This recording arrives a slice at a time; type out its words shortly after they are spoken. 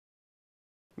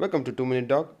Welcome to 2 Minute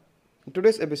Doc. In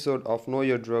today's episode of Know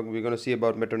Your Drug, we're going to see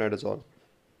about metronidazole.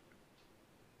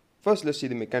 First, let's see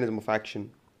the mechanism of action.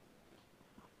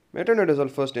 Metronidazole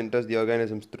first enters the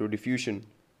organisms through diffusion,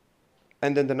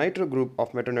 and then the nitro group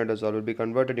of metronidazole will be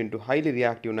converted into highly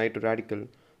reactive nitro radical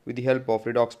with the help of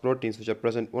redox proteins which are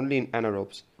present only in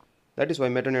anaerobes. That is why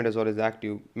metronidazole is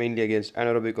active mainly against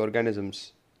anaerobic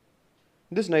organisms.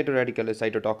 This nitro radical is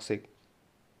cytotoxic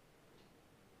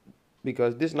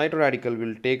because this nitro radical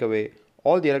will take away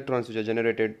all the electrons which are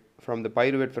generated from the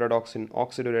pyruvate ferredoxin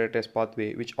oxidoreductase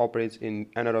pathway which operates in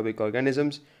anaerobic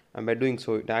organisms, and by doing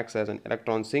so it acts as an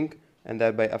electron sink and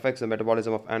thereby affects the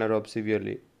metabolism of anaerobes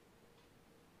severely.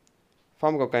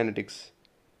 Pharmacokinetics.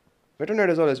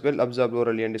 Metronidazole is well absorbed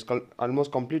orally and is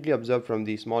almost completely absorbed from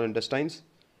the small intestines,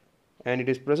 and it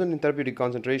is present in therapeutic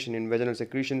concentration in vaginal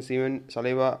secretion, semen,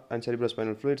 saliva and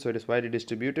cerebrospinal fluid, so it is widely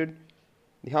distributed.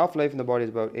 The half-life in the body is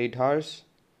about 8 hours.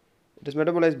 It is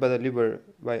metabolized by the liver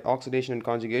by oxidation and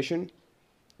conjugation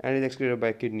and is excreted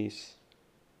by kidneys.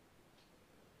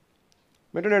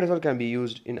 Metronidazole can be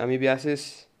used in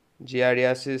amoebiasis,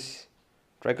 giardiasis,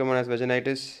 trichomonas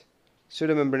vaginitis,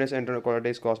 pseudomembranous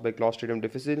enterocolitis caused by Clostridium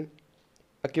difficile,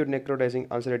 acute necrotizing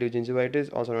ulcerative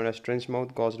gingivitis, also known as trench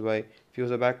mouth, caused by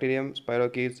Fusobacterium,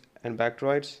 spirochetes, and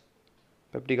Bacteroids,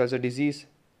 peptic ulcer disease,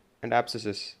 and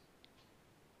abscesses.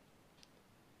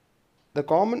 The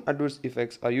common adverse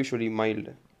effects are usually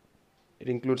mild. It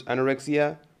includes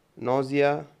anorexia,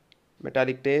 nausea,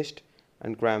 metallic taste,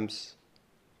 and cramps.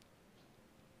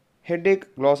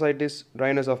 Headache, glossitis,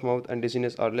 dryness of mouth, and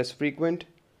dizziness are less frequent.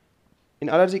 In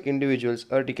allergic individuals,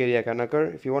 urticaria can occur.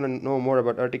 If you want to know more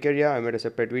about urticaria, I made a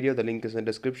separate video, the link is in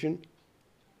the description.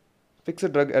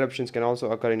 Fixed drug eruptions can also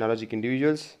occur in allergic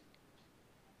individuals.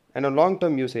 And on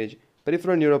long-term usage,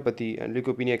 peripheral neuropathy and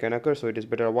leukopenia can occur, so it is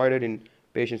better avoided in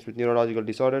patients with neurological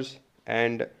disorders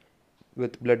and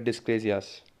with blood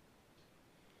dyscrasias.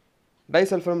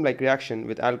 Disulfiram-like reaction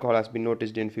with alcohol has been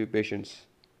noticed in few patients.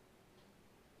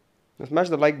 Now smash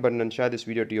the like button and share this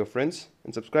video to your friends,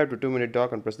 and subscribe to 2 Minute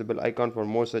Doc and press the bell icon for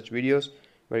more such videos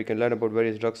where you can learn about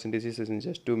various drugs and diseases in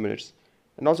just 2 minutes.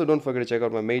 And also don't forget to check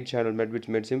out my main channel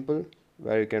MedVidsMadeSimple,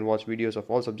 where you can watch videos of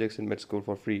all subjects in med school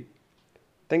for free.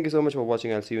 Thank you so much for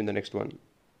watching. I'll see you in the next one.